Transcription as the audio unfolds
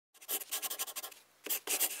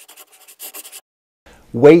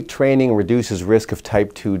Weight training reduces risk of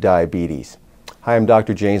type 2 diabetes. Hi, I'm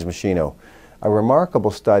Dr. James Meschino. A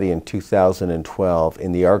remarkable study in 2012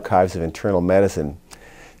 in the Archives of Internal Medicine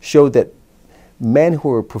showed that men who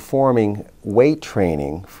were performing weight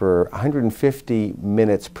training for 150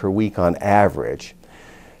 minutes per week on average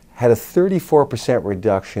had a 34%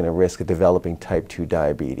 reduction in risk of developing type 2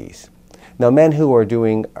 diabetes. Now, men who are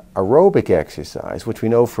doing aerobic exercise, which we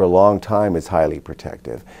know for a long time is highly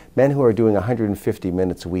protective, men who are doing 150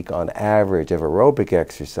 minutes a week on average of aerobic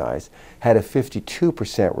exercise had a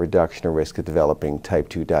 52% reduction in risk of developing type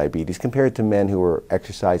 2 diabetes compared to men who were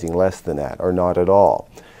exercising less than that or not at all.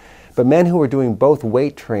 But men who were doing both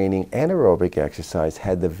weight training and aerobic exercise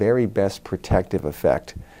had the very best protective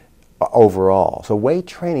effect overall. So weight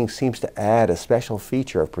training seems to add a special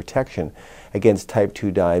feature of protection against type 2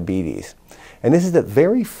 diabetes. And this is the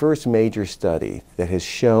very first major study that has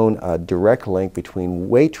shown a direct link between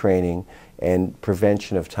weight training and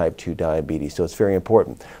prevention of type 2 diabetes. So it's very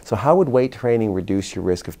important. So how would weight training reduce your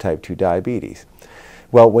risk of type 2 diabetes?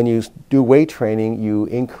 Well, when you do weight training, you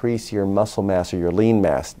increase your muscle mass or your lean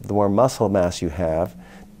mass. The more muscle mass you have,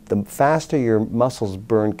 the faster your muscles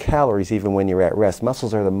burn calories even when you're at rest.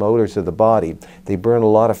 Muscles are the motors of the body. They burn a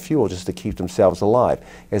lot of fuel just to keep themselves alive.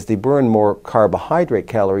 As they burn more carbohydrate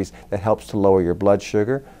calories, that helps to lower your blood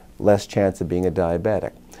sugar, less chance of being a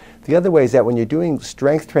diabetic. The other way is that when you're doing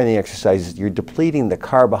strength training exercises, you're depleting the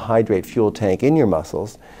carbohydrate fuel tank in your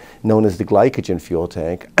muscles, known as the glycogen fuel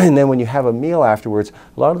tank. And then when you have a meal afterwards,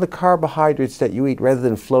 a lot of the carbohydrates that you eat, rather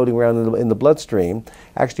than floating around in the bloodstream,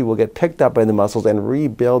 actually will get picked up by the muscles and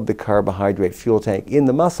rebuild the carbohydrate fuel tank in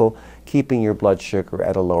the muscle, keeping your blood sugar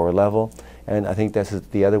at a lower level. And I think this is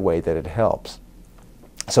the other way that it helps.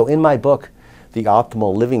 So in my book, The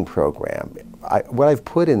Optimal Living Program, what I've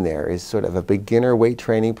put in there is sort of a beginner weight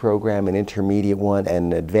training program, an intermediate one,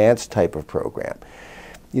 and an advanced type of program.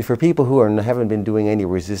 For people who haven't been doing any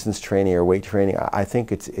resistance training or weight training, I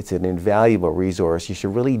think it's an invaluable resource. You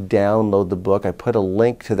should really download the book. I put a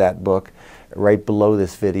link to that book right below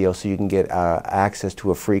this video so you can get access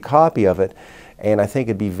to a free copy of it. And I think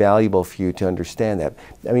it'd be valuable for you to understand that.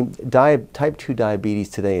 I mean, type 2 diabetes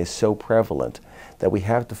today is so prevalent that we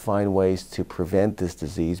have to find ways to prevent this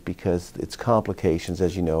disease because its complications,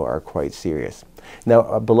 as you know, are quite serious.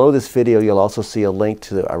 Now, below this video, you'll also see a link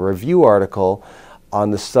to a review article on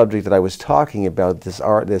the subject that I was talking about, this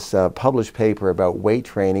published paper about weight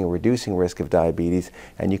training, reducing risk of diabetes,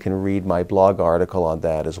 and you can read my blog article on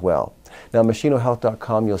that as well. Now,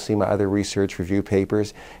 MeschinoHealth.com, you'll see my other research review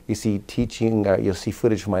papers. You see teaching, you'll see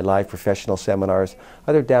footage from my live professional seminars,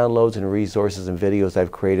 other downloads and resources and videos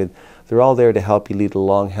I've created. They're all there to help you lead a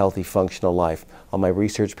long, healthy, functional life. All my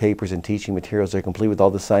research papers and teaching materials are complete with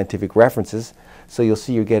all the scientific references, so you'll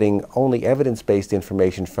see you're getting only evidence-based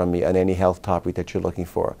information from me on any health topic that you're looking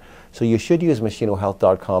for. So you should use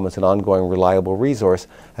MeschinoHealth.com as an ongoing, reliable resource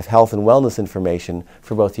of health and wellness information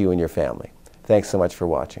for both you and your family. Thanks so much for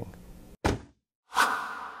watching.